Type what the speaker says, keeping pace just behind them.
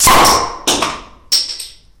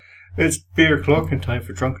It's beer o'clock and time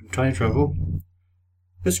for Drunken Time Travel.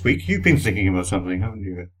 This week you've been thinking about something, haven't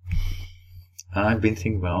you? I've been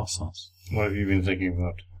thinking about all sorts. What have you been thinking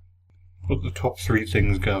about? What are the top 3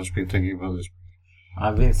 things Gav's been thinking about this week?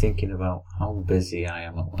 I've been thinking about how busy I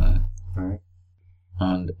am at work. Right.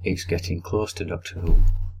 And it's getting close to Doctor Who.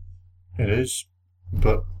 It is,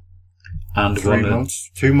 but And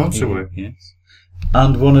 2 months away. Yes.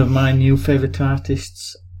 And one of my new favourite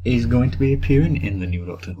artists is going to be appearing in the new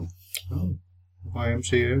Doctor Who. Oh.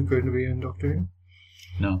 YMCA going to be in Doctor Who?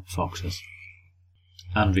 No, Foxes.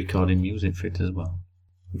 And recording music for it as well.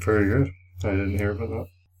 Very good. I didn't hear about that.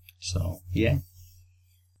 So, yeah.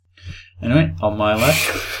 Anyway, on my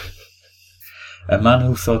left, a man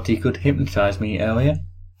who thought he could hypnotise me earlier.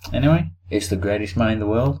 Anyway, it's the greatest man in the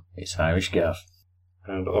world. It's Irish Gav.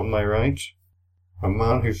 And on my right, a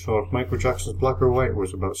man who thought Michael Jackson's Black or White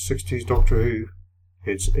was about 60s Doctor Who.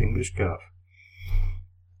 It's English Gav.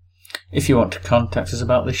 If you want to contact us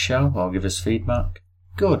about this show or give us feedback,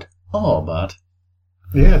 good or bad.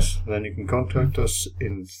 Yes, then you can contact us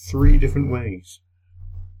in 3 different ways.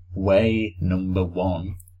 Way number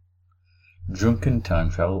 1,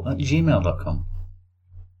 drunkentimetravel@gmail.com.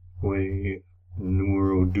 Way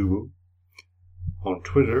numero 2, on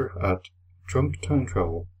Twitter at Drunk Time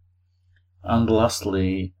Travel. And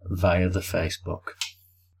lastly, via the Facebook.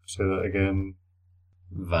 Say that again.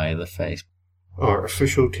 Via the Facebook. Our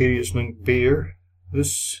official Tedious Link beer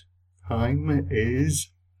this time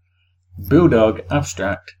is... Bulldog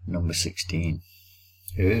Abstract number 16.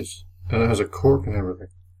 It is. And it has a cork and everything.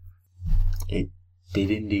 It did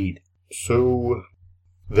indeed. So,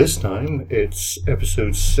 this time it's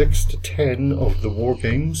episodes 6 to 10 of the War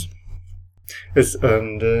Games. It's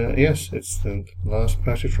the last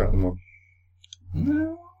Battle Trap one.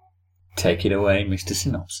 No. Take it away, Mr.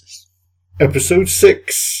 Synopsis. Episode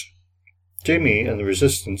 6. Jamie and the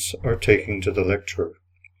Resistance are taken to the lecturer.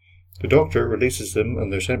 The Doctor releases them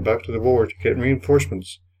and they're sent back to the war to get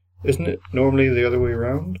reinforcements. Isn't it normally the other way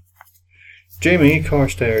around? Jamie,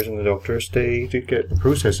 Carstairs and the Doctor stay to get the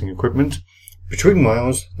processing equipment. Between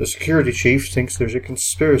whiles, the security chief thinks there's a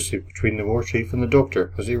conspiracy between the war chief and the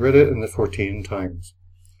Doctor, as he read it in the 14 Times.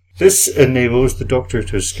 This enables the Doctor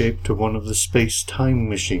to escape to one of the space-time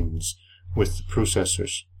machines with the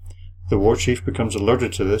processors. The war chief becomes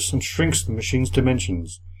alerted to this and shrinks the machine's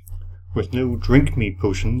dimensions. With no drink-me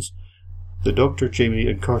potions, the Doctor, Jamie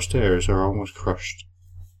and Carstairs are almost crushed.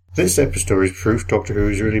 This episode is proof Doctor Who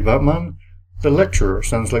is really Batman. The Lecturer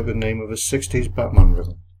sounds like the name of a 60s Batman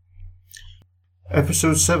villain.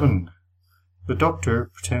 Episode 7. The Doctor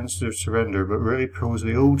pretends to surrender but really pulls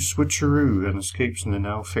the old switcheroo and escapes in the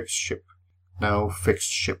now fixed ship.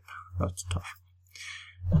 That's tough.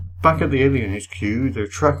 Back at the Alien HQ, they're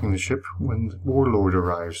tracking the ship when the Warlord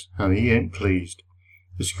arrives, and he ain't pleased.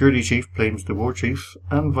 The security chief blames the war chief,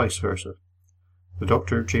 and vice versa. The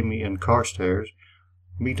Doctor, Jamie and Carstairs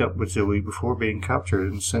meet up with Zoe before being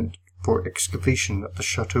captured and sent for excavation at the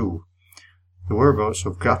chateau. The whereabouts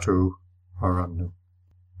of Gato are unknown.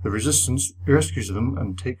 The Resistance rescues them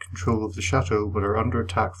and take control of the chateau, but are under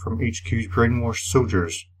attack from HQ's brainwashed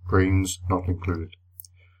soldiers, brains not included.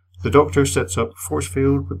 The Doctor sets up a force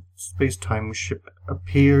field, but the space-time ship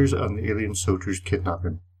appears and the alien soldiers kidnap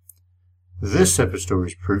him. This episode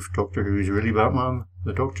is proof Doctor Who is really Batman.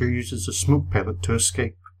 The Doctor uses a smoke pellet to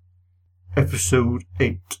escape. Episode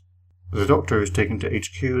 8. The Doctor is taken to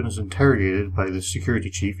HQ and is interrogated by the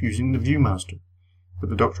security chief using the Viewmaster,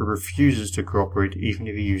 but the Doctor refuses to cooperate even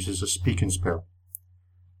if he uses a speaking spell.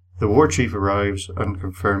 The War Chief arrives and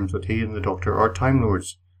confirms that he and the Doctor are Time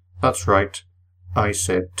Lords. That's right, I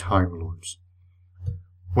said Time Lords.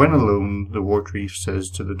 When alone, the War Chief says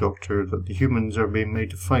to the Doctor that the humans are being made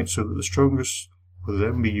to fight so that the strongest will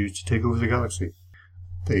then be used to take over the galaxy.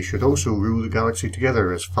 They should also rule the galaxy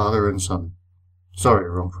together as father and son. Sorry,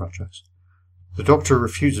 wrong franchise. The Doctor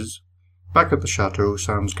refuses. Back at the Chateau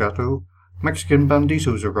Sans Gato, Mexican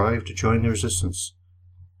banditos arrive to join the Resistance.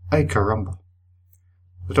 Ay caramba.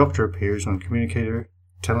 The Doctor appears on communicator,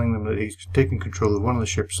 telling them that he's taken control of one of the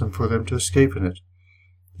ships and for them to escape in it.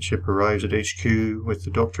 The ship arrives at HQ with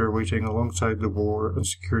the Doctor waiting alongside the war and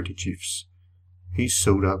security chiefs. He's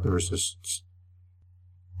sold out the Resistance.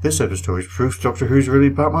 This episode is proof Doctor Who's really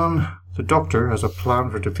Batman. The Doctor has a plan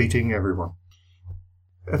for defeating everyone.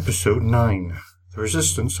 Episode 9. The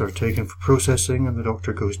Resistance are taken for processing and the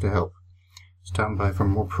Doctor goes to help. Stand by for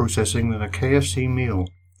more processing than a KFC meal.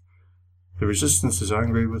 The Resistance is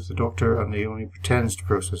angry with the Doctor and he only pretends to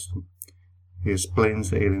process them. He explains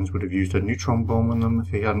the aliens would have used a neutron bomb on them if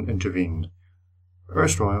he hadn't intervened.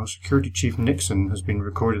 Erstwhile, Security Chief Nixon has been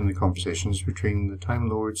recording the conversations between the Time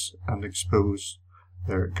Lords and exposed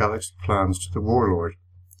their galaxy plans to the Warlord.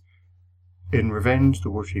 In revenge, the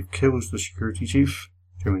War Chief kills the Security Chief.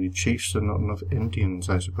 Too many chiefs and not enough Indians,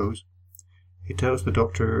 I suppose. He tells the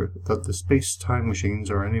Doctor that the space-time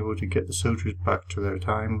machines are unable to get the soldiers back to their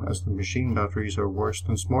time, as the machine batteries are worse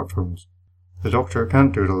than smartphones. The Doctor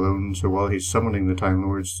can't do it alone, so while he's summoning the Time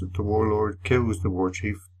Lords, the Warlord kills the War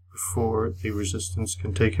Chief before the Resistance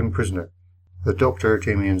can take him prisoner. The Doctor,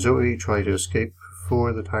 Jamie and Zoe try to escape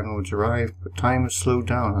before the Time Lords arrive, but time is slowed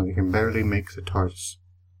down and they can barely make the TARDIS.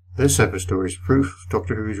 This episode is proof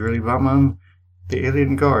Doctor Who is really Batman. The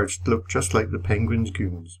alien guards look just like the Penguin's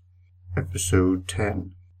goons. Episode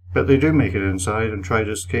 10. But they do make it inside and try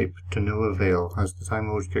to escape, to no avail, as the Time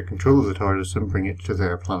Lords get control of the TARDIS and bring it to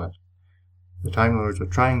their planet. The Time Lords are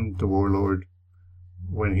trying the Warlord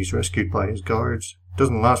when he's rescued by his guards. It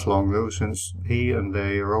doesn't last long though, since he and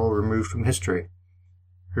they are all removed from history,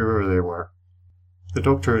 whoever they were. The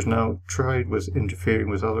Doctor is now tried with interfering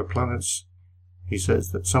with other planets. He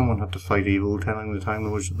says that someone had to fight evil, telling the Time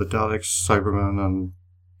Lords of the Daleks, Cybermen and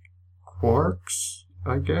Quarks,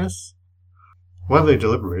 I guess? While they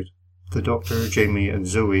deliberate, the Doctor, Jamie and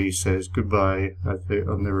Zoe says goodbye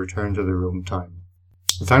on their return to their own time.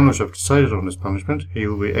 The Time Lords have decided on his punishment. He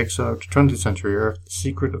will be exiled to 20th century Earth, the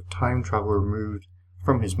secret of time travel removed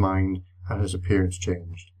from his mind and his appearance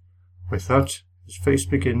changed. With that, his face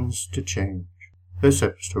begins to change. This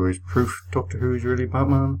episode is proof Doctor Who is really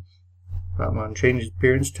Batman. Batman changed his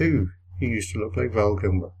appearance too. He used to look like Val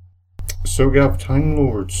Kilmer. So we have Time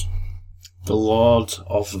Lords. The Lords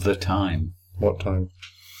of the Time. What time?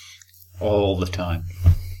 All the time.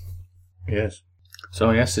 Yes.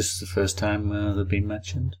 So yes, this is the first time they've been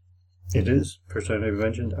mentioned. It is. First time they've been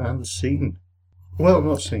mentioned and seen. Well,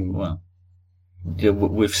 not seen. Well, yeah,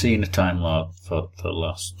 we've seen a Time Lord for the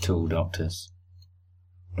last two Doctors.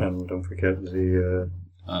 And don't forget the...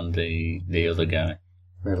 and the other guy.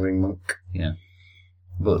 Meddling Monk. Yeah.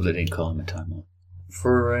 But they didn't call him a Time Lord.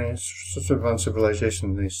 For such advanced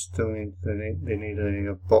civilization, they still need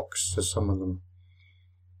a box to summon them.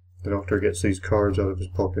 The Doctor gets these cards out of his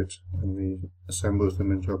pocket and he assembles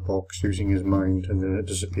them into a box using his mind, and then it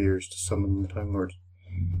disappears to summon the Time Lord.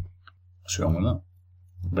 What's wrong with that?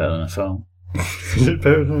 Better than a phone. Is it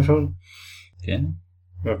better than a phone? Yeah.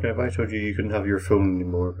 Okay, if I told you couldn't have your phone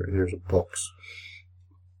anymore, but here's a box.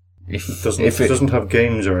 It doesn't have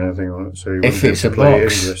games or anything on it, so you if wouldn't it's a be able to play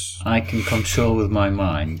box Ingress. I can control with my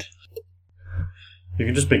mind, You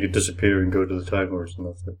can just make it disappear and go to the Time Lords and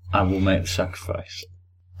that's it. I will make the sacrifice.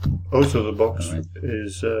 Also, the box Right.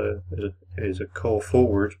 is a call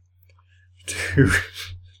forward to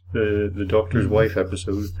the Doctor's Wife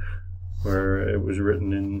episode, where it was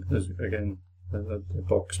written in as again a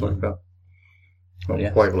box like that.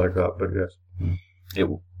 Not quite like that, but yes. It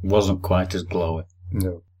wasn't quite as glowy.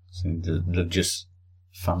 No. So they've just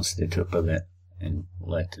fancied it up a bit in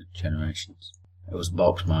later generations. It was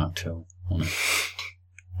box Mark 2, wasn't it?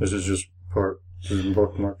 This is just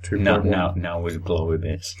box Mark 2. Now with glowy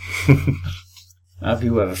bits. Have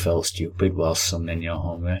you ever felt stupid while summoning your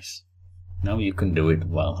home race? Now you can do it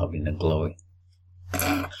while having a glowy.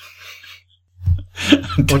 I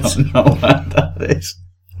don't know what that is.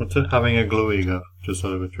 What's it? Having a glowy go? Just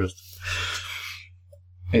out of interest.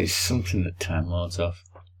 It's something that Time Lords have.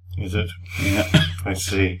 Is it? Yeah. I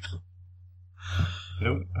see.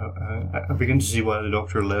 I begin to see why the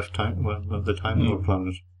Doctor left the Time Lord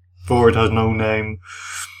planet. For it has no name.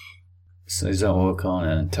 So is that what we're calling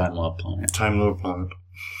it? A Time Lord planet? Time Lord planet.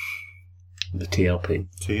 The TLP.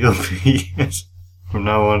 TLP, yes. From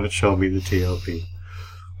now on it shall be the TLP.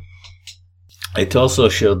 It also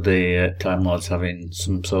showed the Time Lords having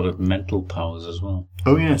some sort of mental powers as well.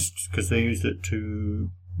 Oh yes, because they used it to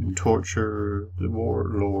torture the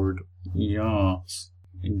Warlord. Yes,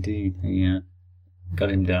 indeed. Yeah.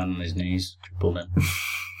 Got him down on his knees, tripled him.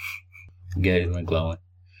 Gave him a glowy.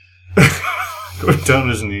 Got down on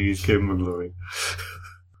his knees, gave him a glowy.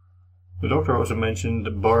 The Doctor also mentioned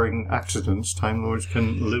that barring accidents, Time Lords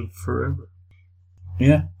can live forever.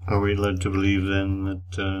 Yeah. Are we led to believe then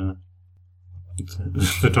that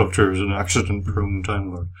the Doctor is an accident-prone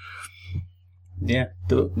Time Lord? Yeah.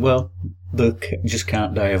 They just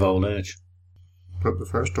can't die of old age. But the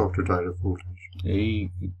first Doctor died of old age.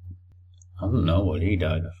 I don't know what he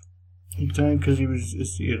died of. He died because he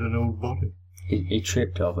had an old body. He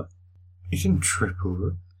tripped over. He didn't trip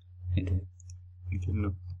over. He did. He didn't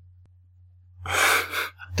know.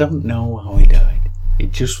 I don't know how he died. He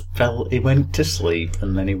just fell. He went to sleep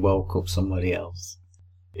and then he woke up somebody else.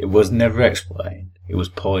 It was never explained. It was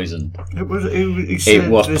poisoned. He said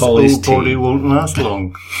was this Polly's old body tea. won't last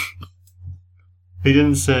long. He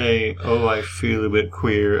didn't say, "Oh, I feel a bit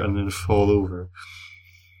queer," and then fall over.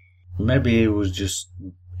 Maybe he was just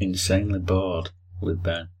insanely bored with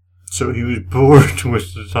Ben. So he was bored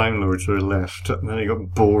with the Time Lord, so he left, and then he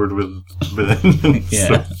got bored with Ben.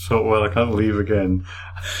 Yeah. So, well, I can't leave again.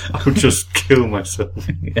 I'll just kill myself.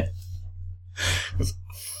 Yeah.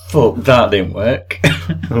 Fuck, that didn't work.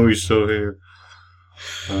 Oh, he's still here.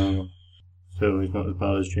 Still, he's not as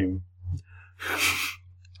bad as Jamie.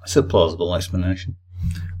 It's a plausible explanation.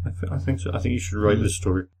 I think so. I think you should write this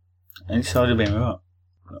story. And it's already been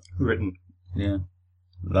Written. Yeah,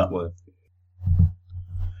 that word.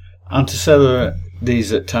 And to say that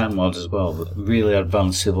these are Time Lords as well, but really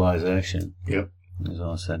advanced civilization. Yep. As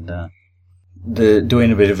I said there. They're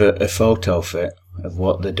doing a bit of a photo fit of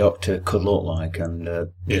what the Doctor could look like, and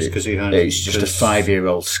yes, because it's just a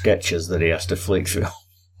 5-year-old sketches that he has to flick through.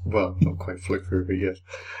 Well, not quite flick through, but yes.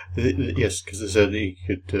 Yes, because they said he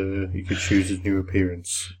could choose his new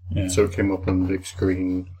appearance. Yeah. So it came up on the big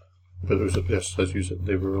screen. But it was, yes, as you said,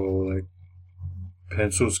 they were all like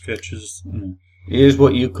pencil sketches. Mm. Here's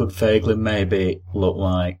what you could vaguely maybe look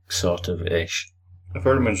like, sort of ish. I've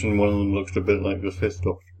heard mention one of them looked a bit like the Fifth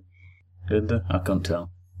Doctor. Did they? I can't tell.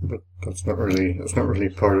 But that's not really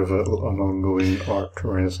part of an ongoing arc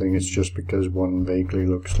or anything. It's just because one vaguely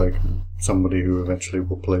looks like somebody who eventually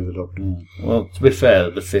will play the Doctor. Mm. Well, to be fair,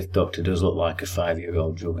 the Fifth Doctor does look like a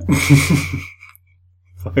 5-year-old drawing.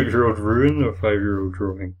 5-year-old ruin or 5-year-old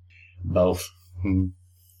drawing? Both. Be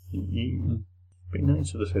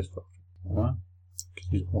nice to the Fifth Doctor. Wow. Because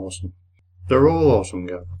he's awesome. They're all awesome,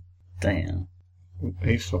 Gav. Damn.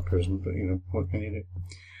 Eighth Doctor isn't, but what can you do?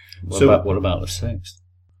 What about the 6th?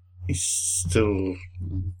 He's still...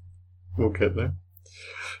 We'll get there.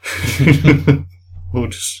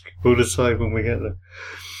 We'll decide when we get there.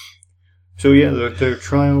 So yeah, their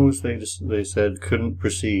trials, they said, couldn't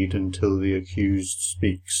proceed until the accused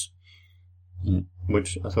speaks. Mm.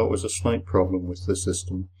 Which I thought was a slight problem with the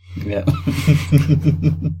system. Yeah.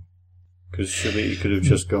 Because he could have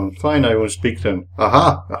just gone, fine, I won't speak then.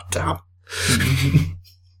 Aha! Oh, damn!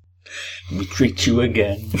 We treat you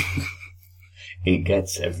again. It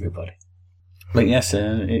gets everybody. But yes,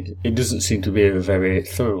 it doesn't seem to be a very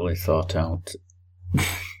thoroughly thought out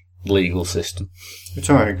legal system. It's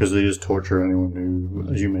alright, because they just torture anyone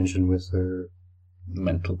who, as you mentioned, with their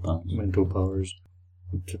mental powers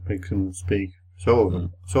to make them speak. It's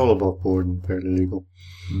all above board and fairly legal.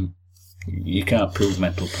 Mm. You can't prove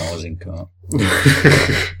mental powers in court.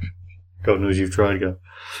 God knows you've tried, Gav.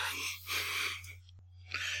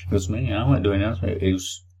 It was me. I wasn't doing anything. He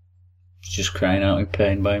was just crying out in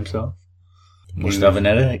pain by himself. Must have an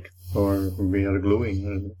headache. Or we had a glowing. I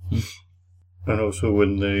don't know. And also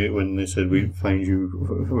when they said we found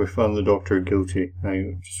the Doctor guilty,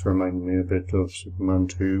 it just reminded me a bit of Superman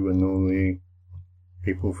 2 when all the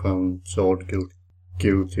people found Zod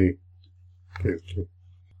guilty.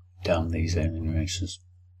 Damn these alien races.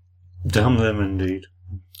 Damn them indeed.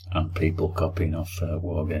 And people copying off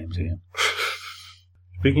war games again.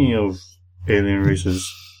 Speaking of alien races,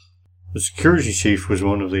 the security chief was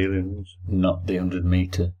one of the alien races. Not the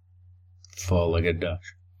 100-metre four-legged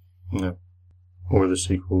dash. No. Or the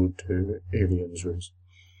sequel to Aliens race.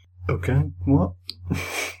 Okay, what?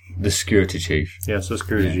 The security chief. Yes, the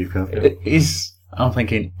security chief. Yeah. I'm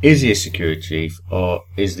thinking, is he a security chief or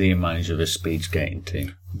is he a manager of a speed skating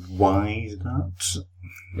team? Why is that?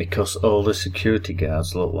 Because all the security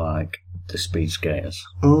guards look like the speed skaters.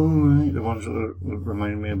 Oh, right, the ones that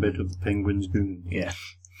remind me a bit of the Penguin's Goon. Yeah.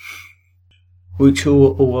 Which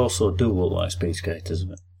who also do look like speed skaters,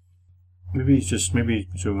 isn't it? Maybe he's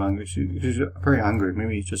so angry. He's very angry.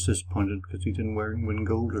 Maybe he's just disappointed because he didn't win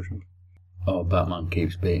gold or something. Oh, Batman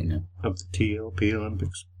keeps beating him. Of the TLP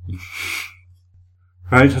Olympics.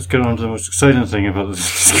 Right, let's get on to the most exciting thing about the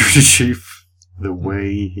security chief. The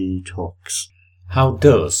way he talks. How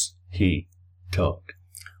does he talk?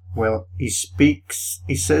 Well, he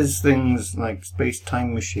says things like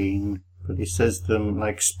space-time machine, but he says them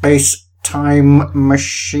like space-time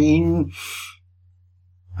machine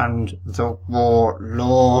and the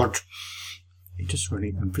warlord. He just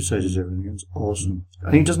really emphasizes everything. It's awesome.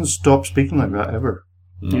 And he doesn't stop speaking like that ever.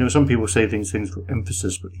 No. You know, some people say things for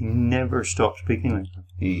emphasis, but he never stops speaking like that.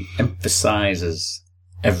 He emphasizes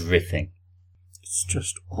everything. It's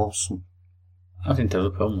just awesome. I didn't have a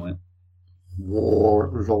problem with it.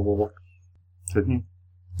 Warlord. Didn't you?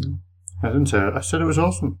 No. I didn't say it. I said it was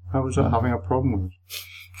awesome. How was that having a problem with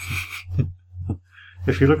it?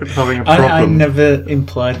 If you look at having a problem... I never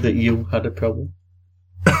implied that you had a problem.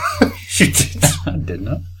 You did. I did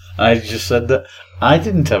not. I just said that I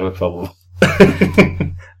didn't have a problem.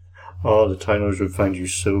 Oh, the Time Lords would find you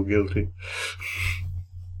so guilty.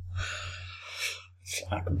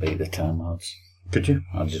 I can beat the Time Lords. Could you?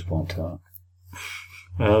 I just won't talk.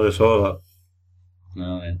 Oh, they saw that.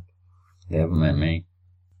 No, they haven't met me.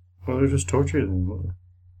 Well, they'll just torture you then.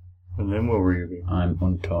 And then what were you doing? I'm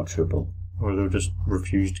untorturable. Or they'll just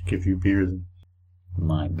refuse to give you beer then.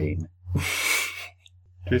 Might be. Do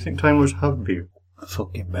you think Time Lords have beer? I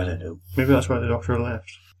fucking better do. Maybe that's why the Doctor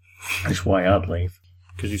left. That's why I'd leave.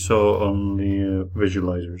 Because you saw on the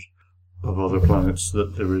visualizers of other planets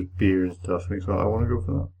that there was beer and stuff, and he thought, I want to go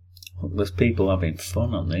for that. Well, there's people having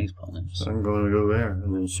fun on these planets. So I'm going to go there.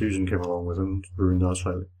 And then Susan came along with him, ruined that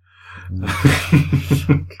slightly.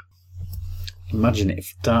 Imagine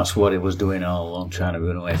if that's what he was doing all along, trying to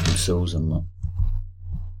run away from Susan, but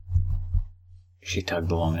she tagged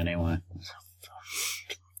along anyway.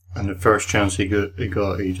 And the first chance he got,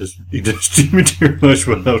 he just dematerialised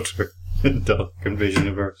without her in Dark and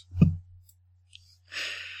Vision-Averse.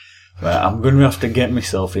 Right, I'm going to have to get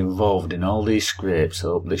myself involved in all these scrapes,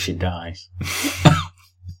 hope that she dies.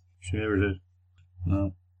 She never did.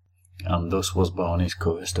 No. And thus was born his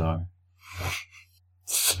cover story.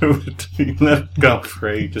 So he left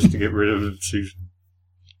Godfrey just to get rid of Susan.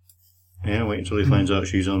 Yeah, wait until he finds out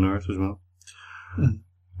she's on Earth as well.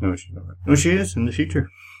 No, she's not. No, she is in the future.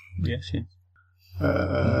 Yes, yes.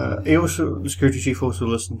 The security chief also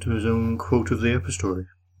listened to his own quote of the epistory.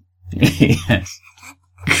 Yes.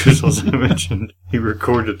 Because, as I mentioned, he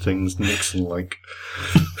recorded things Nixon-like.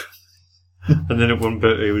 And then at one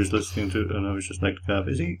bit he was listening to it, and I was just like,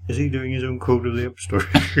 is he doing his own quote of the epistory?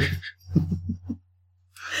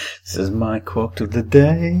 This is my quote of the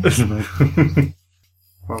day.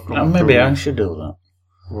 Maybe I should do that.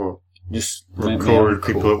 What? Just record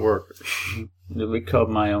people at work. Record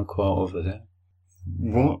my own quote of the day.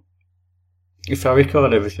 What? If I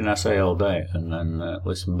record everything I say all day and then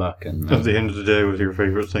listen back and... at the end of the day with your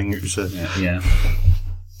favourite thing you said. Yeah.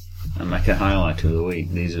 And make a highlight of the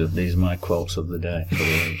week. These are my quotes of the day for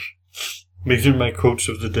the week. These are my quotes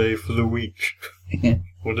of the day for the week. Yeah.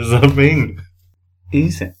 What does that mean?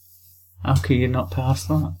 Easy. How can you not pass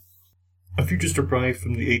that? Have you just arrived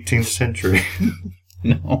from the 18th century?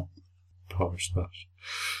 No. Parse that.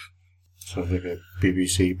 Sounds like a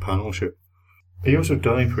BBC panel ship. He also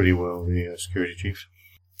died pretty well, the security chief.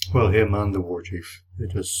 Well, him and the war chief. They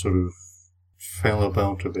just sort of fell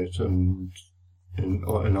about a bit and in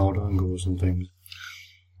odd angles and things.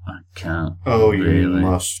 I can't. Oh, really. You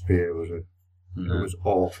must be able to. No. It was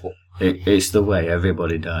awful. It's the way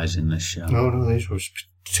everybody dies in this show. No, these were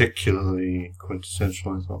particularly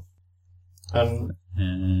quintessential, I thought. And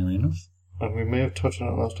enough. And we may have touched on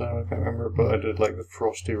it last time, I can't remember, but I did like the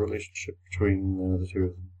frosty relationship between the two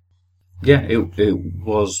of them. Yeah, it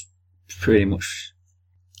was pretty much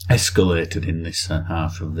escalated in this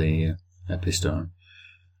half of the episode.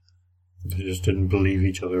 They just didn't believe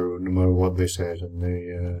each other no matter what they said, and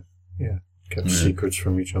they kept secrets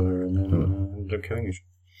from each other, and then they're killing each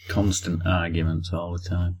other. Constant arguments all the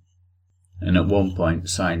time. And at one point,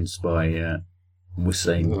 Science Boy was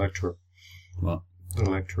saying... The lecturer. What? The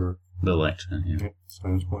lecturer. The lecturer, yeah.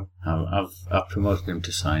 Science Boy. I've promoted him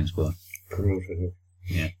to Science Boy. Promoted him.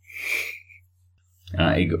 Yeah.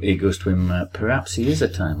 He goes to him, perhaps he is a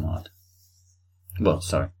Time Lord. Well,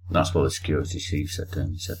 sorry, that's what the security chief said to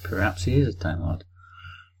him. He said, perhaps he is a Time Lord.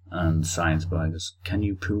 And Science Boy goes, can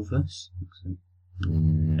you prove this? I said,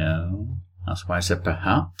 no. That's why I said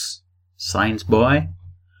perhaps. Science Boy?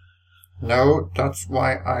 No, that's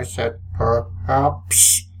why I said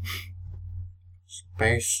perhaps.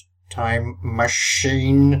 Space-time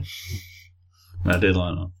machine. I did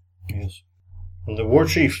like that. Yes. And the war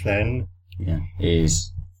chief then...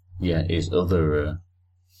 is other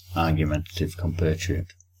argumentative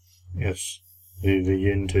compatriot. Yes. The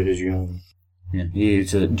yin to his yang. Yeah, he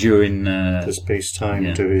is during... the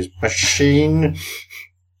space-time to his machine.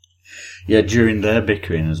 Yeah, during their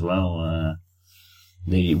bickering as well,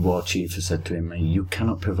 the war chief has said to him, you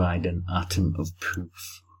cannot provide an atom of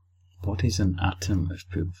proof. What is an atom of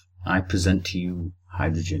proof? I present to you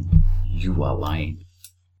hydrogen. You are lying.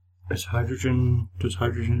 Does hydrogen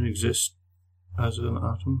exist as an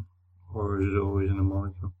atom? Or is it always in a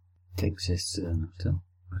molecule? It exists as an atom.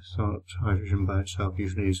 I thought hydrogen by itself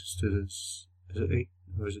usually existed as... Is it H?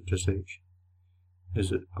 Or is it just H?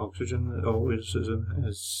 Is it oxygen that always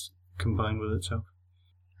is combined with itself?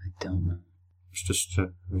 I don't know. I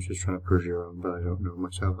was just trying to prove you wrong, but I don't know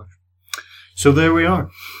myself actually. So there we are.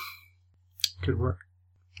 Good work.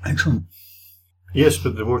 Excellent. Yes,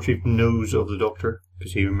 but the war chief knows of the Doctor,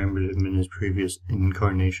 because he remembered him in his previous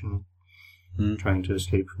incarnation, trying to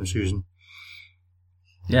escape from Susan.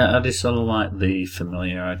 Yeah, I just sort of like the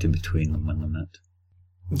familiarity between them when they met.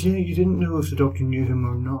 Yeah, you didn't know if the Doctor knew him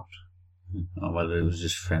or not. Or whether it was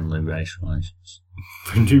just friendly race relations.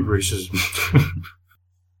 Friendly racism.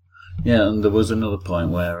 Yeah, and there was another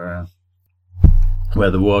point where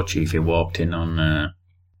the war chief, he walked in on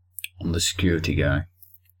the security guy.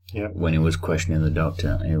 Yeah. When he was questioning the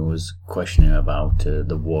doctor, he was questioning about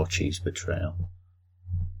the war chief's betrayal.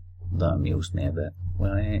 That amused me a bit.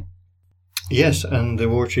 Right? Yes, and the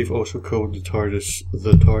war chief also called the TARDIS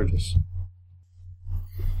the TARDIS.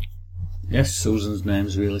 Yes, Susan's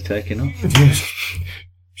name's really taken up.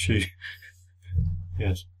 Yes.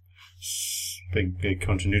 Yes. Big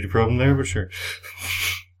continuity problem there, but sure.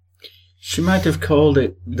 She might have called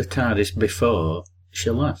it the TARDIS before she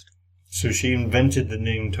left. So she invented the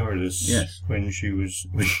name TARDIS. Yes. When she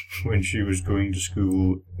was going to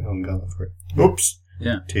school on Gallifrey. Oops.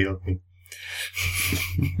 Yeah. TLP.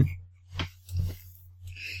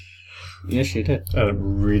 Yes, she did. And it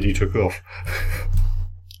really took off.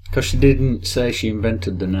 Because she didn't say she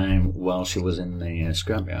invented the name while she was in the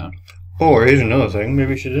scrapyard. Or, here's another thing,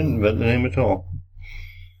 maybe she didn't invent the name at all.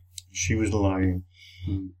 She was lying.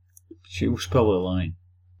 She was probably lying.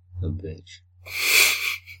 The bitch.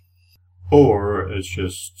 Or it's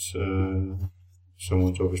just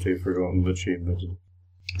someone's obviously forgotten that she invented it.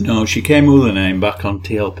 No, she came with the name back on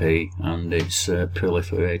TLP, and it's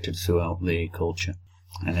proliferated throughout the culture.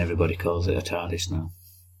 And everybody calls it a TARDIS now.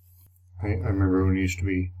 I remember when it used to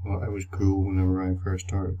be, I was cool whenever I first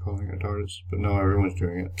started calling it a TARDIS, but now everyone's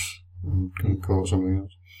doing it. I'm going to call it something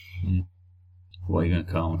else. Yeah. What are you going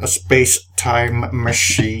to call it? A space-time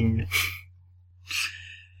machine.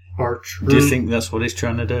 Archer. Do you think that's what he's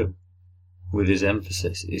trying to do? With his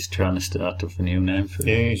emphasis, he's trying to start off a new name for it.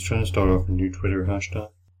 Yeah, he's trying to start off a new Twitter hashtag.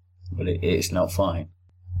 But it's not fine.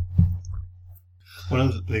 One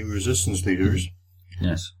of the resistance leaders.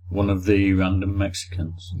 Yes, one of the random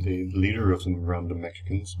Mexicans. The leader of the random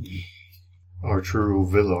Mexicans, Arturo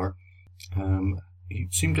Villar, he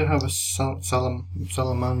seemed to have a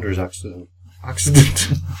salamander's accident.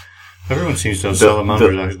 Everyone seems to have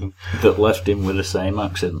salamander's accident. That left him with the same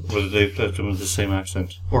accent. Whether they've left him with the same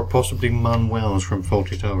accent. Or possibly Manuel's from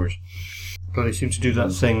Fawlty Towers. But he seems to do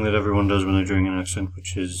that thing that everyone does when they're doing an accent,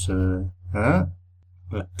 which is, huh?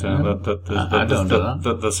 I don't do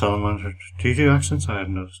that. The salamander. Do you do accents? I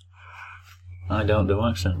hadn't noticed. I don't do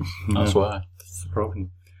accents. That's why. That's the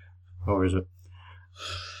problem. Or is it?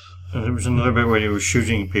 And there was another bit where he was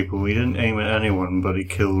shooting people. He didn't aim at anyone, but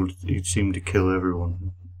he seemed to kill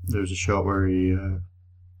everyone. There was a shot where he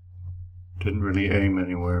didn't really aim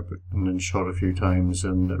anywhere, and then shot a few times,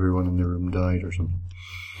 and everyone in the room died or something.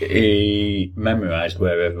 He memorised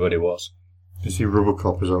where everybody was. Is he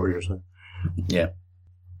Robocop? Is that what you're saying? Yeah.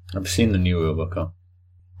 I've seen the new Robocop.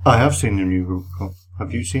 I have seen the new Robocop.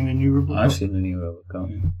 Have you seen the new Robocop? I've seen the new Robocop,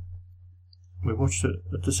 yeah. We watched it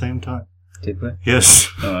at the same time. Did we? Yes.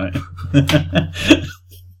 Alright.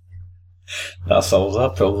 That solves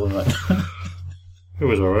that problem, then. It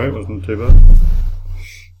was alright, wasn't too bad.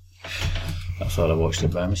 I thought I watched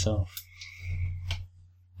it by myself.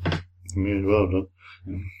 Me as well, done.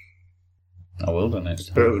 I will do next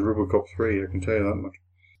time. Better than Robocop 3, I can tell you that much.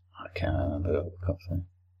 I can't remember Robocop 3.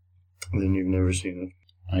 Then you've never seen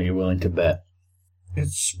it. Are you willing to bet?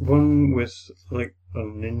 It's one with, like, a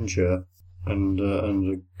ninja and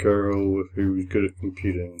a girl who's good at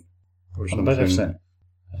computing. Or something. I bet I've seen it.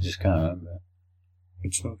 I just can't remember.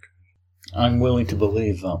 It's not good. I'm willing to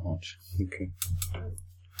believe that much. Okay.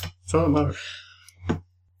 That's all that matters.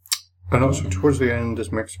 And also, towards the end,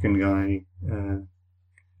 this Mexican guy,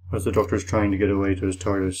 as the Doctor's trying to get away to his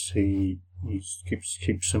TARDIS, he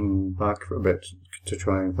keeps him back for a bit to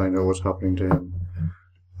try and find out what's happening to him.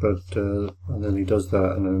 But, and then he does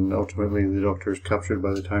that, and then ultimately the Doctor is captured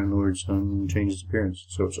by the Time Lords and changes appearance.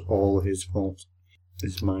 So it's all his fault,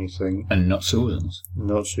 is my thing. And not Susan's.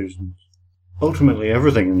 Not Susan's. Ultimately,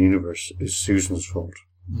 everything in the universe is Susan's fault.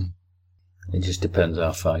 It just depends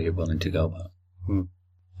how far you're willing to go back.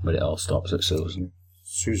 But it all stops at Susan.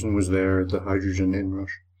 Susan was there at the hydrogen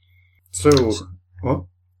inrush. So, what?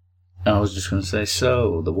 I was just going to say,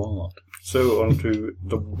 so, the Warlord. So, on to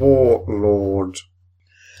the Warlord.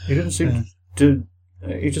 He didn't seem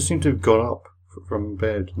he just seemed to have got up from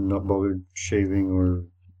bed and not bothered shaving or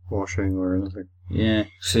washing or anything. Yeah,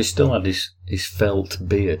 so he still had his felt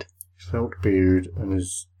beard. Felt beard and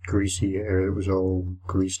his greasy hair that was all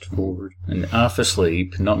greased forward. And half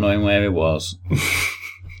asleep, not knowing where he was.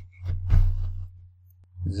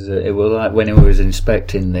 It was like when he was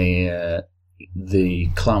inspecting the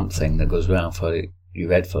clamp thing that goes round for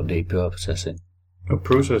your head for deep processing. Oh,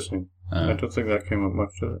 processing. I don't think that came up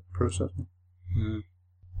much to it. Processing.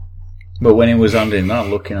 But when he was handing that,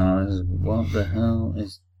 looking at it, what the hell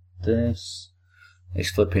is this?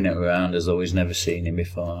 He's flipping it around as though he's never seen him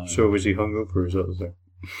before. So was he hungover, is that the thing?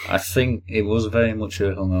 I think it was very much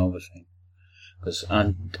a hungover thing. Because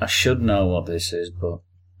I should know what this is, but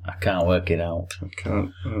I can't work it out. I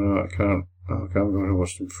can't. I can't. Oh, I'm going to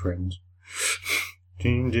watch some Friends.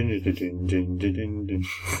 Din, din, din, din, din, din, din, din.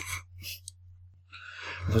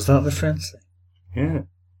 Was that the Friends thing? Yeah.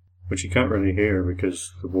 Which you can't really hear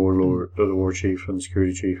because the warlord, or the war chief and the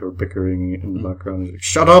security chief are bickering in the background. He's like,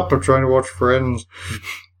 "Shut up! I'm trying to watch Friends."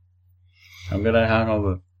 I'm gonna hang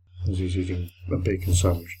over. As he's eating a bacon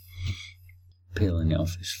sandwich. Peeling it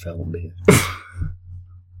off his felt beard.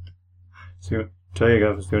 So, tell you,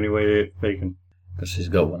 Gav, it's the only way to eat bacon. Because he's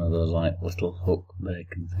got one of those, like, little hook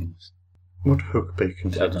bacon things. What hook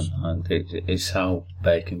bacon I things? don't know. It's how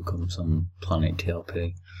bacon comes on Planet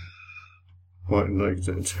TLP. What, like,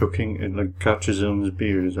 it's hooking, it like catches on his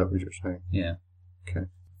beard, is that what you're saying? Yeah. Okay.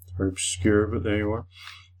 It's very obscure, but there you are.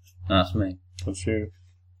 That's me. That's you.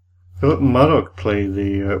 Philip Maddock played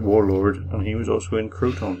the warlord, and he was also in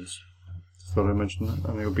Crotons. Thought I mentioned that,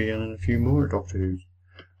 and he'll be in a few more Doctor Who's.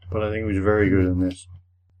 But I think he was very good in this,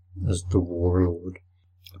 as the warlord.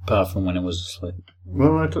 Apart from when he was asleep.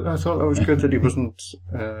 Well, I thought that was good that he wasn't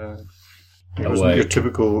your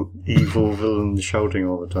typical evil villain shouting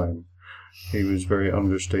all the time. He was very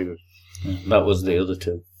understated. Yeah, that was the other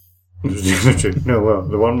two. It was the other two. No, well,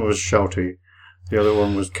 the one was shouty, the other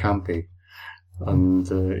one was campy, and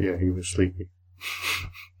he was sleepy.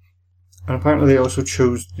 And apparently they also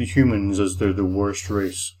chose the humans as they're the worst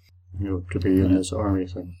race, to be in this army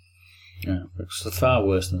thing. Yeah, it's far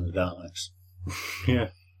worse than the Daleks. Yeah.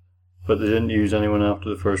 But they didn't use anyone after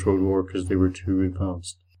the First World War because they were too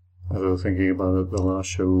advanced. Although thinking about it, after the last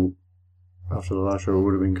show, it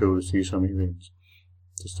would have been cool to see some aliens.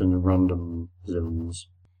 Just in the random zones.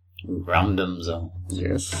 Random zones?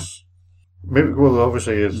 Yes. Maybe, well,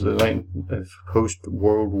 obviously, if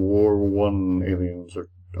post-World War I aliens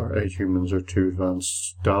or humans are too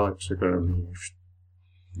advanced, Daleks are going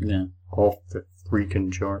to be off the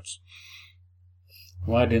freaking charts.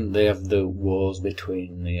 Why didn't they have the wars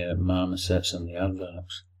between the marmosets and the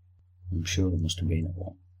Adverks? I'm sure there must have been a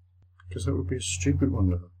one. Because that would be a stupid one,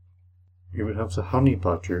 though. You would have the honey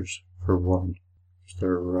badgers for one, because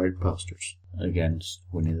they're right bastards. Against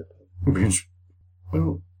Winnie the Pooh.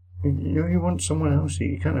 Well, you want someone else.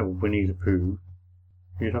 You can't have Winnie the Pooh.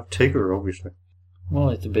 You'd have Tigger, obviously. Well,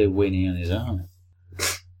 it'd be Winnie and his army.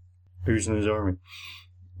 Who's in his army?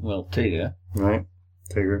 Well, Tigger. Right,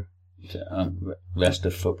 Tigger. Rest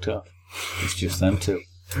have fucked off. It's just them two.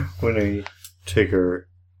 Winnie, Tigger,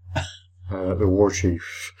 the war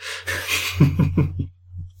chief.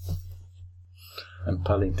 And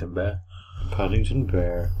Paddington Bear. Paddington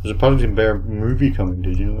Bear. There's a Paddington Bear movie coming,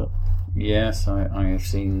 did you know that? Yes, I have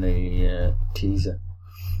seen the teaser.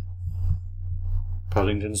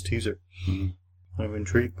 Paddington's teaser. Mm. I'm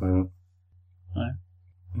intrigued by that. Right.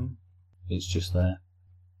 Mm. It's just there.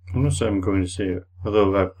 I'm not saying I'm going to see it,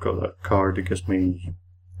 although I've got that card that gives me,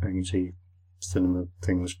 I can see cinema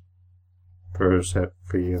things for a set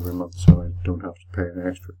fee every month, so I don't have to pay an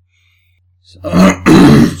extra.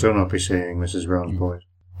 Still not be seeing Mrs. Brown's Boys.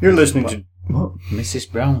 You're listening to... What? Mrs.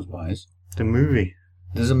 Brown's Boys? The movie.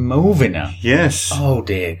 There's a movie now? Yes. Oh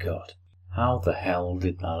dear God. How the hell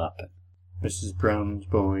did that happen? Mrs. Brown's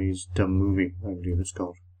Boys, the movie, I believe it's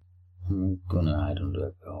called. I'm gonna hide under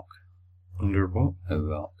a rock. Under what? A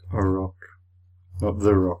rock. A rock. Not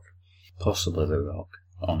the rock. Possibly the rock.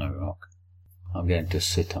 On a rock. I'm going to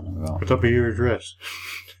sit on a rock. Would that be your address?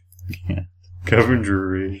 Yeah. Kevin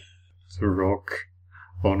Drury, the rock,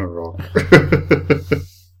 on a rock.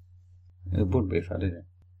 It would be if I did it.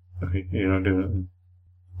 Okay, you're not doing it then.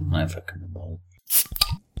 Not if I can ball.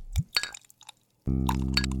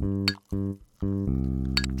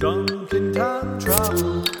 Drunken Time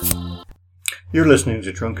Travel. You're listening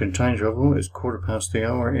to Drunken Time Travel. It's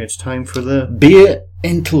 1:15. It's time for the Beer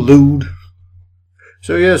interlude.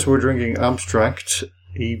 So yes, we're drinking Abstract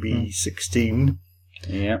EB16.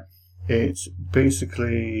 Yeah. It's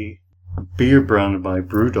basically a beer brand by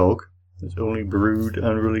Brewdog. It's only brewed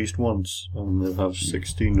and released once, and they've had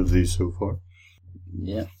 16 of these so far.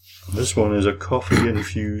 Yeah. This one is a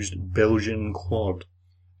coffee-infused Belgian quad.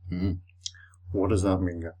 Mm. What does that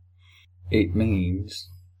mean, guy? It means...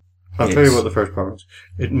 I'll tell you what the first part is.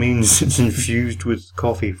 It means it's infused with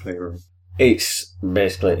coffee flavour. It's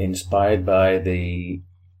basically inspired by the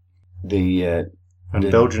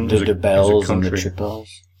Belgium is a bells and the country. triples,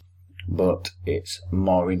 but it's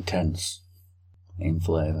more intense in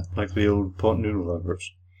flavour. Like the old pot noodle adverts.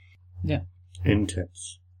 Yeah.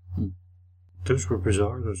 Intense. Hmm. Those were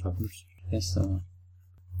bizarre, those adverts. Yes, the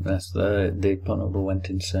pot noodle went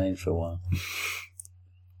insane for a while.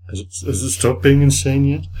 Has it stopped being insane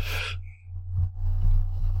yet?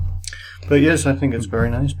 But yes, I think it's very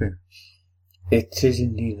nice beer. It is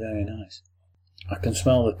indeed very nice. I can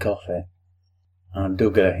smell the coffee. And I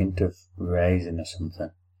do get a hint of raisin or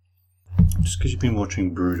something. Just because you've been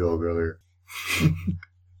watching Brewdog earlier.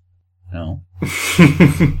 No.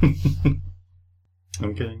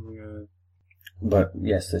 I'm getting... But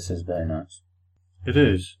yes, this is very nice. It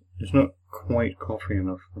is. It's not quite coffee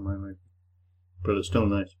enough for my liking. But it's still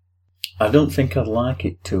nice. I don't think I'd like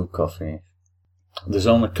it too coffee. There's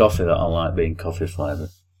only coffee that I like being coffee flavoured.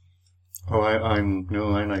 Oh, I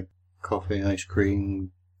like coffee, ice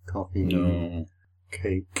cream, coffee, No.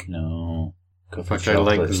 cake. No. Coffee In fact, I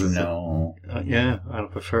like chocolates, the- no. Yeah, I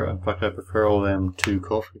prefer all them to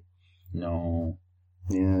coffee. No.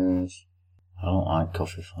 Yes, I don't like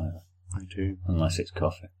coffee flavour. I do. Unless it's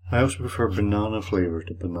coffee. I also prefer banana flavour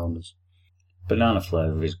to bananas. Banana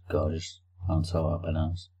flavour is gorgeous. And so are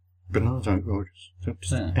bananas. Bananas aren't gorgeous.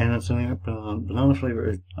 Yeah. Anything like banana flavour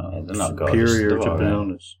is They're not gorgeous. superior They're to alright.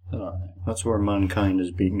 bananas. They're alright. That's where mankind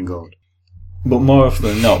has beaten God. But more often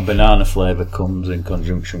than not, banana flavour comes in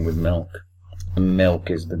conjunction with milk. And milk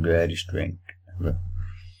is the greatest drink ever.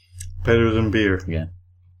 Better than beer. Yeah.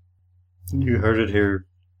 You heard it here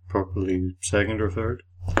probably second or third.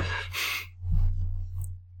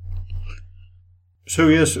 So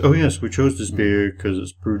yes, we chose this beer because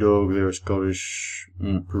it's Brewdog, they're a Scottish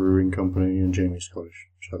brewing company, and Jamie's Scottish.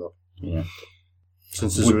 Shut up. Yeah.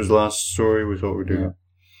 Since this was the last story, we thought we'd do it.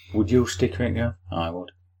 Would you sticker it, Gav? I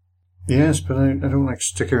would. Yes, but I don't like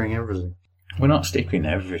stickering everything. We're not stickering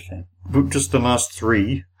everything. But just the last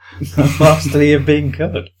three. The last three have been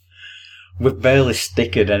good. We've barely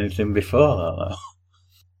stickered anything before that,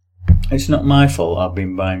 though. It's not my fault I've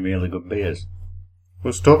been buying really good beers.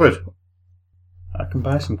 Well, stop it. I can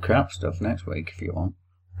buy some crap stuff next week if you want.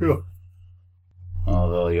 Yeah.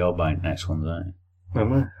 Although you're buying next ones, aren't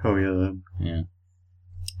Am I? Oh yeah, then. you? Yeah.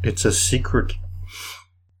 It's a secret.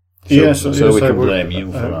 So, yes, so yes, we I can would- blame you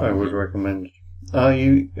for that. I would recommend.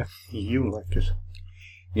 You like it.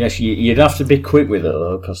 Yes, you'd have to be quick with it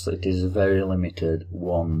though, because it is a very limited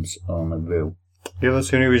ones only brew. Yeah, that's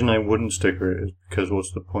the only reason I wouldn't sticker it, is because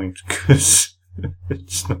what's the point? Because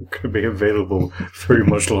it's not going to be available very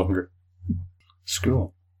much longer.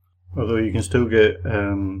 Screw. Although you can still get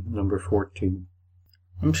number 14.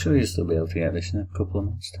 I'm sure you'll still be able to get this in a couple of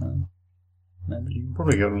months' time. Maybe. You can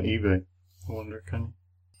probably get it on eBay. I wonder, can you?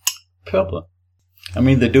 Probably. I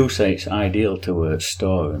mean, they do say it's ideal to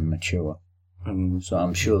store and mature. And So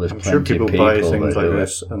I'm sure there's I'm plenty sure people of people buy things that like do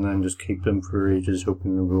this and then just keep them for ages,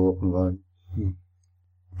 hoping they'll go up in value. Hmm.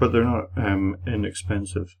 But they're not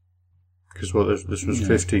inexpensive. Because this was Yeah.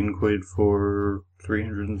 15 quid for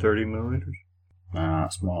 330 millilitres.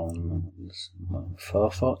 That's more than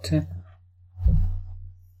 440.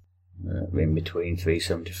 In between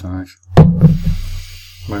 375.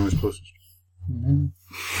 Mine was closest.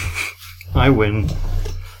 Mm-hmm. I win.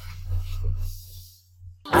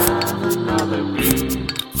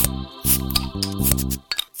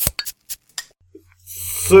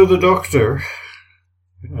 So the doctor,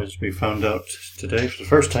 as we found out today for the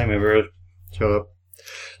first time ever, shut up,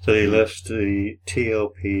 that he left the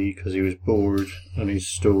TLP because he was bored and he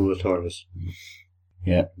stole the TARDIS.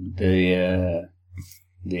 Yeah, the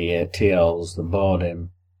TLs, the bored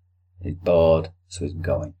him. He's bored, so he's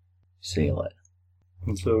going. See you later.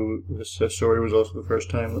 And so this story was also the first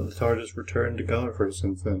time that the TARDIS returned to Gallifrey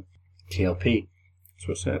since then. TLP. That's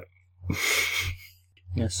what I said.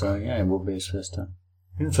 Yes, so yeah, it will be his first time.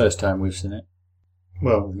 Yeah. First time we've seen it.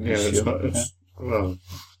 Well, yeah, it's Sure, not. It's well,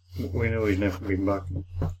 we know he's never been back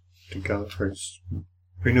to Gallifrey's.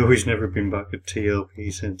 We know he's never been back at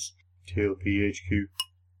TLP since TLP HQ.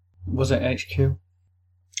 Was it HQ?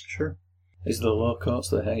 Sure. Is the low courts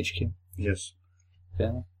the HQ? Yes.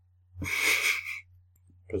 Yeah.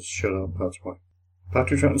 But shut up. That's why.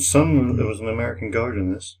 Patrick Troughton's son. There was an American guard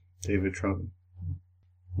in this. David Troughton.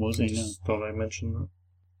 Was he? No. Just thought I mentioned that.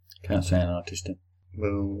 Can't say I noticed him.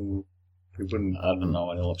 Well, he wouldn't. I don't know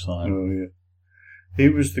what he looks like. Oh yeah. He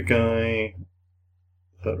was the guy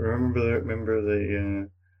that remember the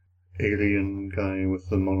alien guy with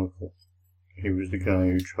the monocle. He was the guy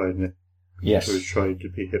who tried to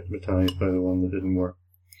be hypnotized by the one that didn't work.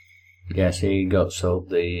 Yes, he got sold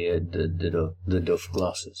the Duff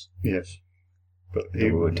glasses. Yes. But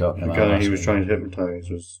We were talking the about guy last he was week. trying to hypnotise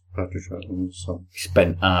was Patrick Troughton's son. He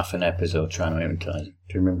spent half an episode trying to hypnotise him.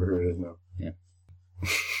 Do you remember who it is now? Yeah.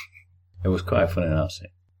 It was quite funny, that scene.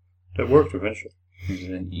 It worked eventually. He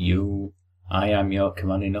said, I am your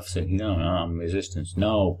commanding officer. No, I'm resistance.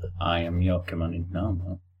 No, I am your commanding.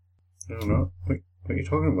 No. I don't know. What are you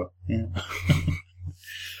talking about? Yeah.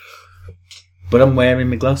 But I'm wearing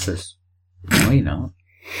my glasses. No, you're not.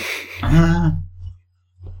 Ah.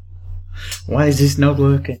 Why is this not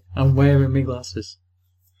working? I'm wearing my glasses.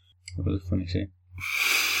 It was a funny scene.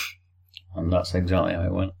 And that's exactly how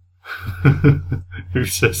it went. Who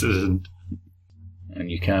says it isn't? And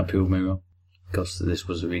you can't prove me wrong. Because this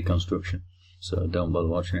was a reconstruction. So don't bother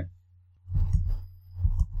watching it.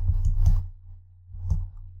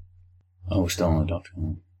 Oh, we're still on the Doctor.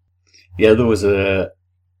 Yeah, there was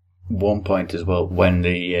one point as well when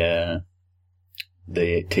the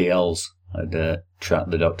TLs had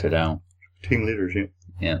tracked the Doctor down. Team leaders, yeah.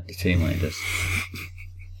 Yeah, the team leaders.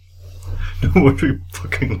 No wonder we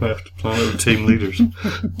fucking left the planet of team leaders.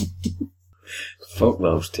 Fuck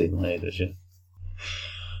those team leaders, yeah.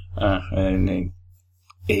 And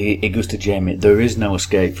he goes to Jamie. There is no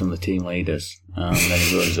escape from the team leaders. And then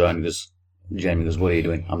he runs around and goes, Jamie goes, what are you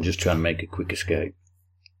doing? I'm just trying to make a quick escape.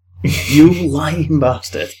 You lying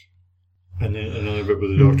bastard. And then another bit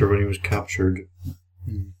with the Doctor when he was captured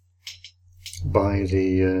by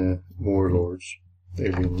the warlords, the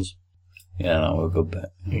aliens. Yeah, that was a good bit.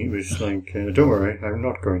 He was like, don't worry, I'm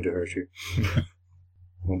not going to hurt you.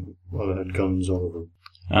 Well, they had guns all over them.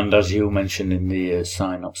 And as you mentioned in the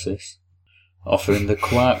synopsis, offering the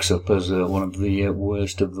Quarks up as one of the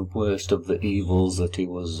worst of the evils that he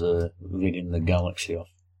was ridding the galaxy of.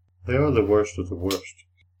 They are the worst of the worst.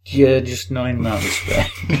 Yeah, just not in that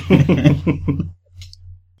respect.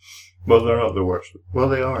 Well, they're not the worst. Well,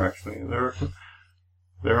 they are actually.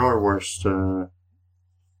 There are worse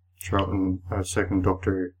Charlton Second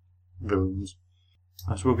Doctor villains,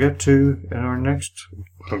 as we'll get to in our next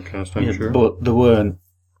podcast, I'm sure. But they weren't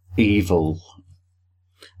evil.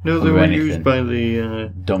 No, they were used by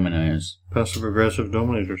the Dominators. passive-aggressive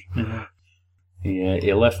Dominators. Yeah. Yeah,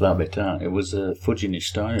 he left that bit out. It was fudging his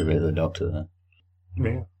story with the Doctor there.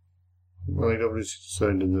 Yeah. Well, he'd obviously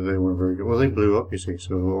decided that they weren't very good. Well, they blew up, you see,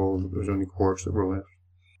 so there was only Quarks that were left.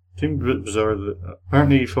 It seemed a bit bizarre that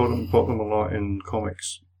apparently he fought them a lot in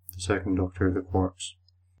comics, the Second Doctor, the Quarks.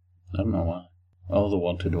 I don't know why. All they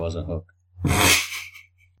wanted was a hook.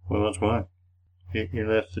 Well, that's why. He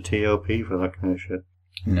left the TLP for that kind of shit.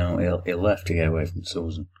 No, he left to get away from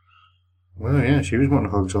Susan. Well, yeah, she was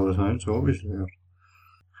wanting hugs all the time, so obviously. Yeah.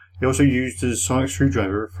 He also used his sonic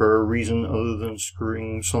screwdriver for a reason other than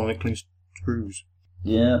screwing sonically screws.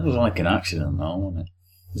 Yeah, it was like an accident, though, wasn't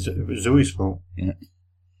it? It was Zoe's fault. Yeah.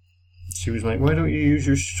 She was like, why don't you use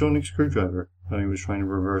your sonic screwdriver? And he was trying to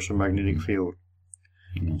reverse a magnetic field.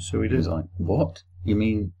 Yeah. So he did. He was like, what? You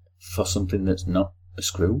mean for something that's not a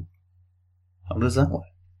screw? How does that work?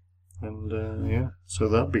 And, yeah, so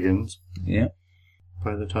that begins. Yeah.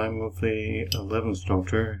 By the time of the 11th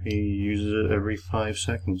Doctor, he uses it every 5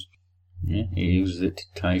 seconds. Yeah, he uses it to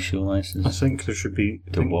tie shoelaces. I think there should be...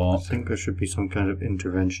 walk. I think there should be some kind of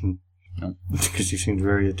intervention. No. Because he seems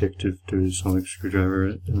very addictive to his sonic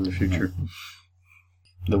screwdriver in the future. No.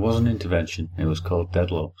 There was an intervention. It was called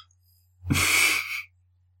Deadlock.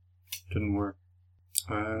 Didn't work.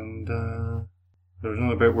 And, there was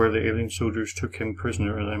another bit where the alien soldiers took him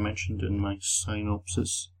prisoner, as I mentioned in my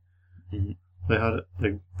synopsis. Mm-hmm.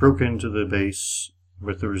 They broke into the base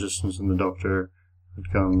with the Resistance and the Doctor,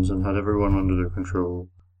 had guns, and had everyone under their control,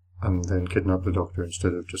 and then kidnapped the Doctor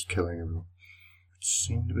instead of just killing everyone. It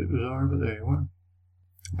seemed a bit bizarre, but there you were.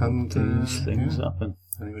 And these things happen.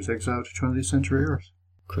 And he was exiled to 20th century Earth.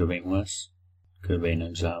 Could have been worse. Could have been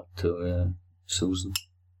exiled to Susan.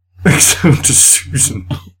 Exiled to Susan.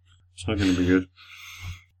 It's not going to be good.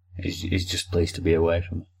 He's just pleased to be away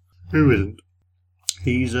from her. Who isn't?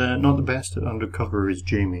 He's not the best at undercover, is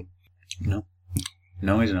Jamie. No.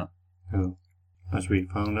 No, he's not. Oh, as we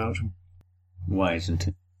found out. Why isn't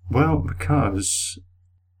he? Well, because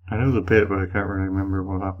I know the bit, but I can't really remember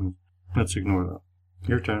what happened. Let's ignore that.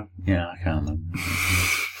 Your turn. Yeah, I can't remember.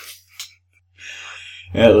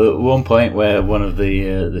 At one point where one of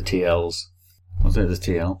the TLs... Was it the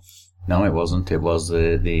TL? No, it wasn't. It was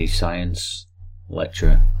the science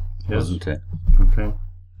lecturer, Yes. wasn't it? Okay.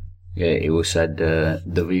 Yeah, it was said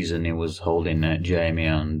the reason he was holding Jamie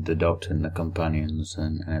and the Doctor and the companions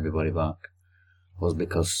and everybody back was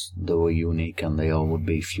because they were unique and they all would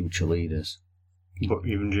be future leaders. But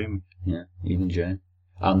even Jamie. Yeah, even Jamie.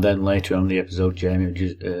 And then later on in the episode, Jamie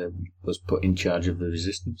was put in charge of the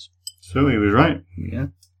Resistance. So he was right. Yeah.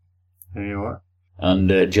 There you are.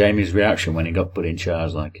 And Jamie's reaction when he got put in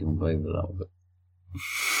charge, like, he wouldn't believe that was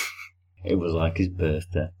it. It was like his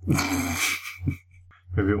birthday.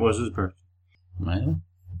 Maybe it was his birthday. Maybe.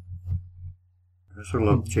 I also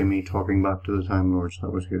loved Jamie talking back to the Time Lords.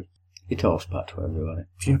 That was good. He talks back to everybody.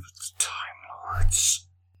 Yeah, but the Time Lords.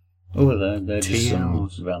 Oh, they're just some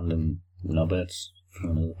TLs. random knobheads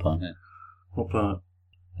from another planet. What planet?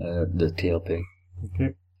 The TLP.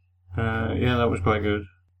 Okay. Yeah, that was quite good.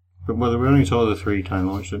 But well, we only saw the 3 Time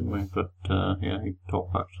Lords, didn't we? But yeah, he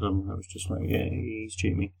talked back to them. I was just like, yeah, he's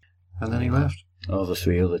Jamie. And then he left. Oh, the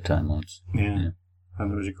 3 other Time Lords. Yeah. And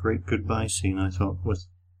there was a great goodbye scene, I thought,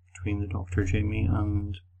 between the Doctor, Jamie,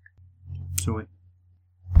 and Zoe.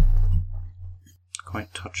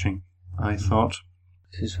 Quite touching, I thought.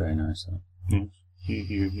 This is very nice, though. Yes.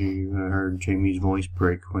 You heard Jamie's voice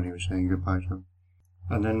break when he was saying goodbye to him.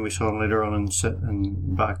 And then we saw him later on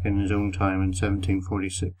and back in his own time in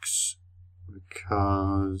 1746,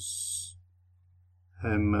 because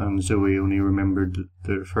him and Zoe only remembered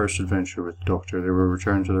their first adventure with the Doctor. They were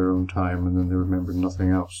returned to their own time, and then they remembered nothing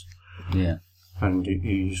else. Yeah. And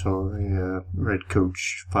he saw a red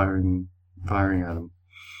coach firing at him.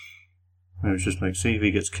 And it was just like, see if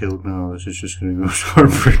he gets killed now, this is just going to go the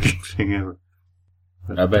heartbreaking thing ever.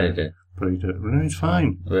 But, I bet he did. But he did. No, he's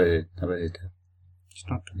fine. I bet he did. It's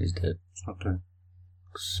not dead. He's dead. It's not dead.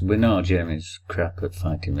 We know Jamie's crap at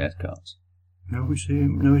fighting red cards. No, we see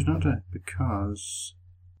him. No, he's not dead because.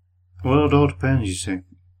 Well, it all depends. You see,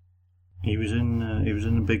 he was in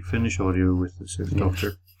the Big Finish audio with the Sixth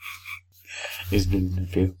Doctor. He's been in a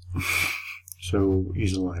few. So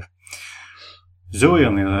he's alive. Zoe,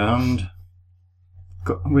 on the other hand,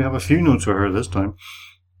 we have a few notes for her this time.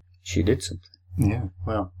 She did something. Yeah.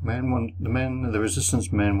 Well, the Resistance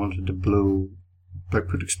men wanted to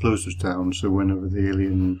put explosives down, so whenever the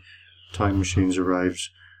alien time machines arrives,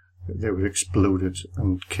 they would explode it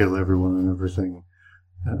and kill everyone and everything.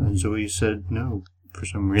 And Zoe said no, for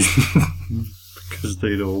some reason. Because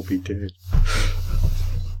they'd all be dead.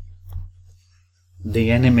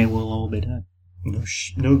 The enemy will all be dead.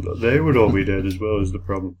 No, they would all be dead as well, is the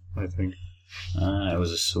problem, I think. It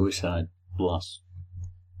was a suicide blast.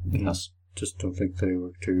 Yes. Just don't think they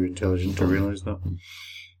were too intelligent to realise that.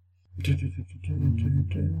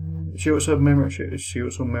 She also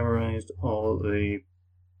memorised all the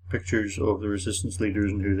pictures of the Resistance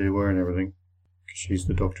leaders and who they were and everything. Because she's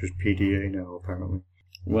the Doctor's PDA now, apparently.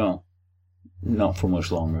 Well, not for much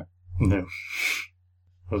longer. No.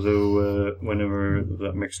 Although, whenever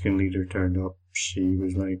that Mexican leader turned up, she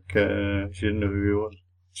was like, she didn't know who he was.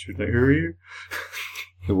 She was like, who are you?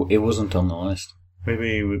 It wasn't on the list.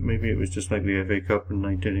 Maybe it was just like the FA Cup in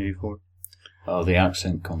 1984. Oh, the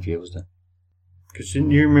accent confused her. Because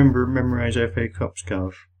didn't you memorise FA Cups,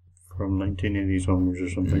 Gav? From 1980s onwards or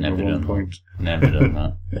something Never at one done point. That. Never done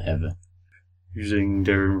that, ever. Using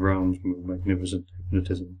Darren Brown's magnificent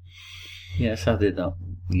hypnotism. Yes, I did that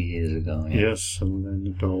years ago. Yeah. Yes, and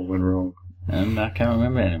then it all went wrong. And I can't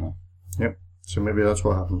remember it anymore. Yep, so maybe that's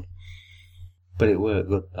what happened. But it worked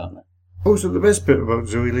good, didn't it? Oh, so the best bit about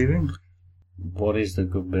Zoe leaving? What is the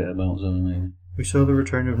good bit about Zoe leaving? We saw the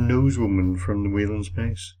return of Nosewoman from the Wheel in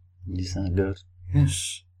Space. Is that good?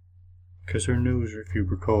 Yes. Because her nose, if you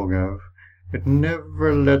recall, Gav, it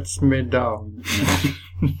never lets me down.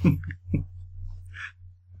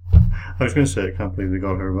 I was going to say I can't believe they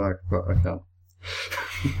got her back, but I can't.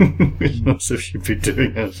 It's not as if she'd be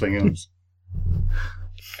doing anything else.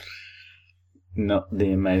 Not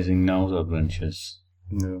the Amazing Nose Adventures.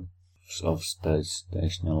 No. Of Space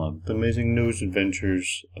Station 11. The Amazing Nose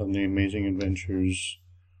Adventures and the Amazing Adventures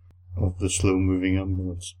of the Slow-Moving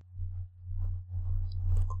Ambulance.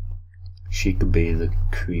 She could be the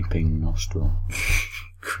Creeping Nostril.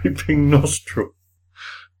 Creeping Nostril?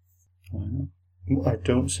 Why not? I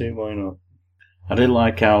don't see why not. I did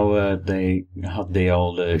like how they had the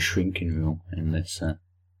old shrinking room in this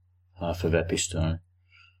half of Epistory.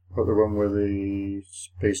 But the one where the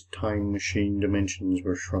space-time machine dimensions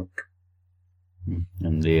were shrunk.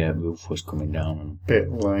 And the roof was coming down. Bit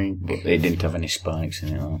like... But they didn't have any spikes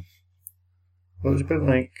in it. Well, it was a bit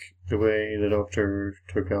like the way the Doctor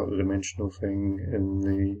took out the dimensional thing in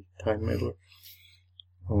the Time Meddler.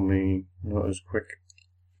 Only not as quick.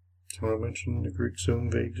 Do you want to mention the Greek zone,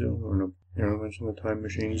 vague zone, or no? You want to mention the time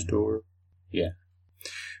machine's door? Yeah.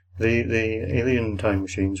 The alien time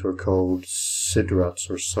machines were called Sidrats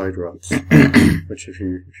or Sidrats, which if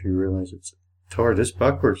you realise it's TARDIS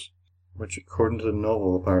backwards, which according to the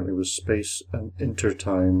novel apparently was Space and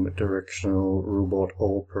Intertime Directional Robot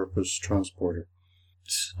All-Purpose Transporter.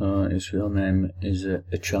 So its real name is a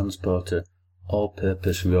transporter,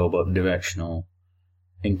 all-purpose robot directional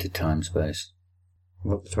intertime space.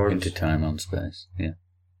 What the TARDIS? Intertime on space, yeah.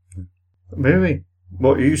 Maybe.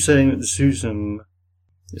 What are you saying that Susan...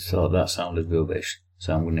 So that sounded rubbish,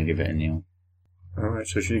 so I'm going to give it a new. Alright,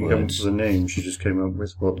 so she didn't come up with a name, she just came up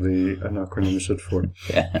with what the an acronym stood for.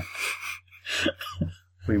 Yeah.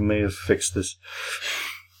 We may have fixed this.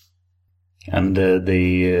 And the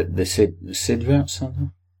Sidrats, are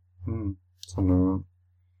they? Something like that.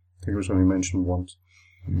 I think it was only mentioned once.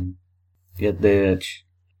 Yeah, they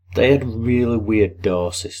had a really weird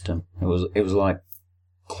door system. It was like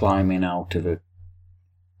climbing out of a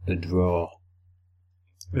drawer.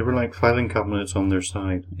 They were like filing cabinets on their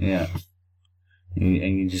side. Yeah.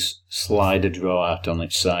 And you just slide a drawer out on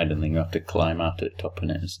its side and then you have to climb out at the top of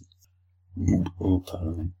it.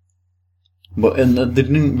 Pardon me. But and they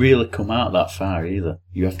didn't really come out that far either.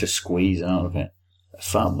 You have to squeeze out of it. A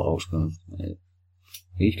fat bloke's going,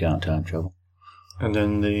 he can't time travel. And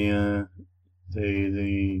then the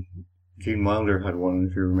Gene Wilder had one,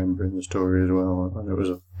 if you remember in the story as well, and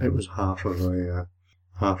it was half of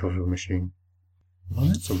a machine.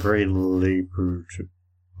 What? It's a very laboured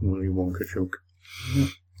Willy Wonka joke.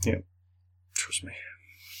 Yeah, trust me.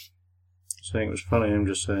 Saying it was funny, I'm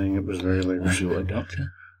just saying it was very laboured. Are you a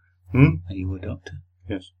doctor? Hmm? Are you a doctor?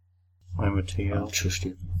 Yes. I'm a TL. I'll trust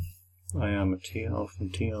you. I am a TL from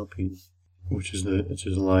TLP, which is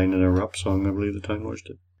a line in a rap song, I believe the Time Lords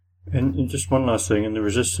did. And just one last thing, in the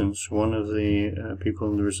Resistance, one of the people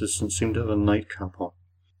in the Resistance seemed to have a nightcap on.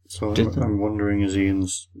 So I'm wondering, was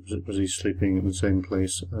he sleeping in the same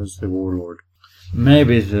place as the Warlord?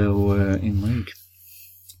 Maybe they were in league.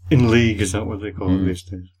 In league, is that what they call it these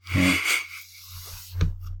days? Yeah.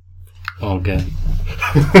 All gay.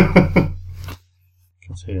 Can't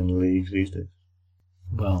say in league these days.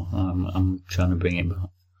 Well, I'm trying to bring it back.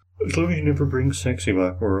 As long as you never bring sexy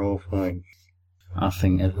back, we're all fine. I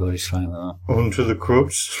think everybody's fine with that. On to the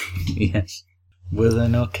quotes. Yes. Were there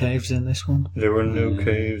no caves in this one? There were no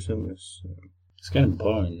caves in this. It's getting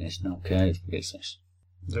boring, there's no cave business.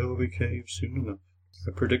 There will be caves soon enough.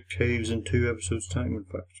 I predict caves in 2 episodes' time, in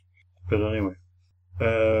fact. But anyway.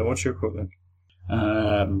 What's your quote then?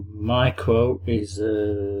 My quote is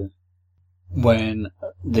when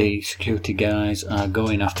the security guys are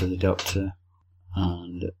going after the Doctor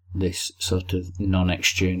and this sort of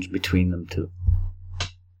non-exchange between them two.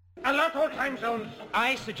 Alert all time zones.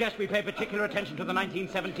 I suggest we pay particular attention to the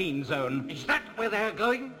 1917 zone. Is that where they're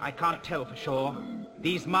going? I can't tell for sure.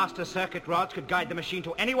 These master circuit rods could guide the machine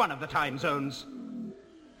to any one of the time zones.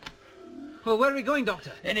 Well, where are we going,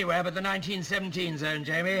 Doctor? Anywhere but the 1917 zone,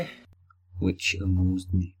 Jamie. Which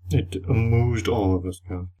amused me. It amused all of us,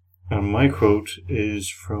 Gav. And my quote is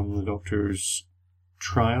from the Doctor's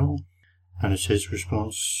trial, and it's his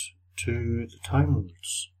response to the Time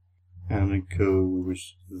Lords. And it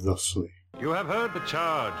goes thusly. You have heard the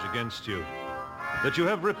charge against you, that you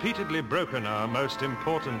have repeatedly broken our most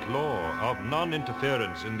important law of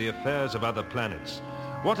non-interference in the affairs of other planets.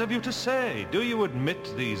 What have you to say? Do you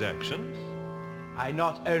admit these actions? I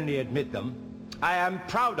not only admit them, I am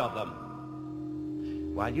proud of them.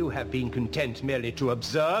 While you have been content merely to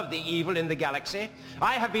observe the evil in the galaxy,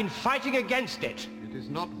 I have been fighting against it. It is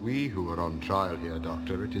not we who are on trial here,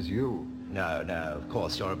 Doctor. It is you. No, of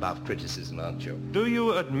course you're above criticism, aren't you? Do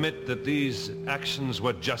you admit that these actions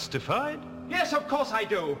were justified? Yes, of course I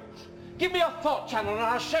do. Give me a thought channel and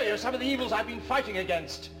I'll show you some of the evils I've been fighting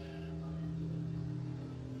against.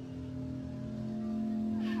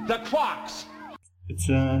 The quarks! It's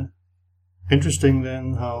interesting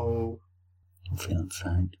then how... I'm feeling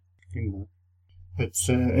fine. It's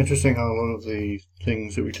interesting how a lot of the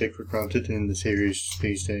things that we take for granted in the series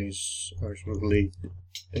these days are sort of lead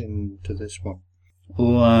into this one.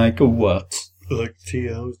 Like what? Like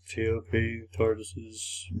TL, TLP,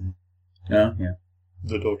 TARDISes. Yeah.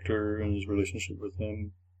 The Doctor and his relationship with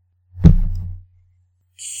them.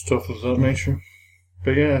 Stuff of that nature.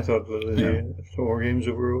 But yeah, I thought the War Games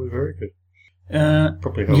were very good.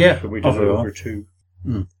 Probably helped that we did it over 2.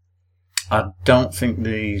 I don't think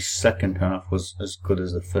the second half was as good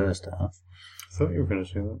as the first half. I thought you were going to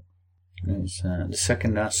say that. It's, the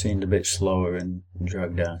second half seemed a bit slower and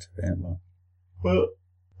dragged out a bit more. Well,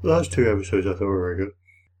 the last 2 episodes I thought were very good.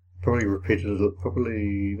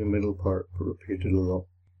 Probably the middle part repeated a lot.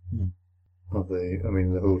 Of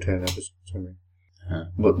the whole 10 episodes, I mean.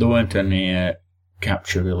 But there weren't any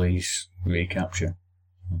capture, release, recapture.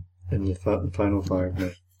 In the final 5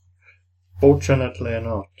 minutes. Fortunately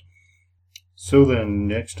not. So then,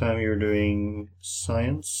 next time you're doing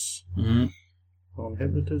science on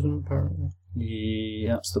hypnotism, apparently.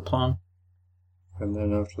 Yeah, that's the plan. And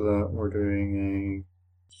then after that, we're doing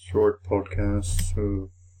a short podcast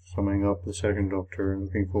of summing up the second Doctor and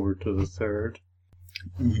looking forward to the third.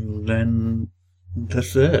 Then the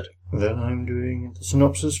third. Then I'm doing the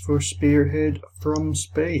synopsis for Spearhead from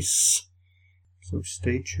Space. So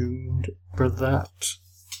stay tuned for that.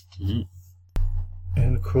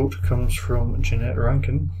 And the quote comes from Jeanette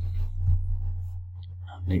Rankin.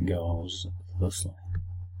 And it goes thusly.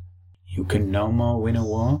 You can no more win a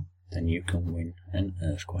war than you can win an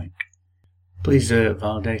earthquake. Please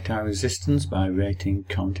validate our resistance by rating,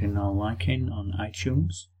 commenting or liking on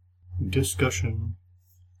iTunes. Discussion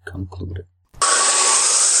Concluded.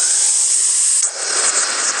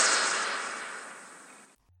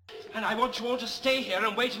 And I want you all to stay here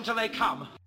and wait until they come.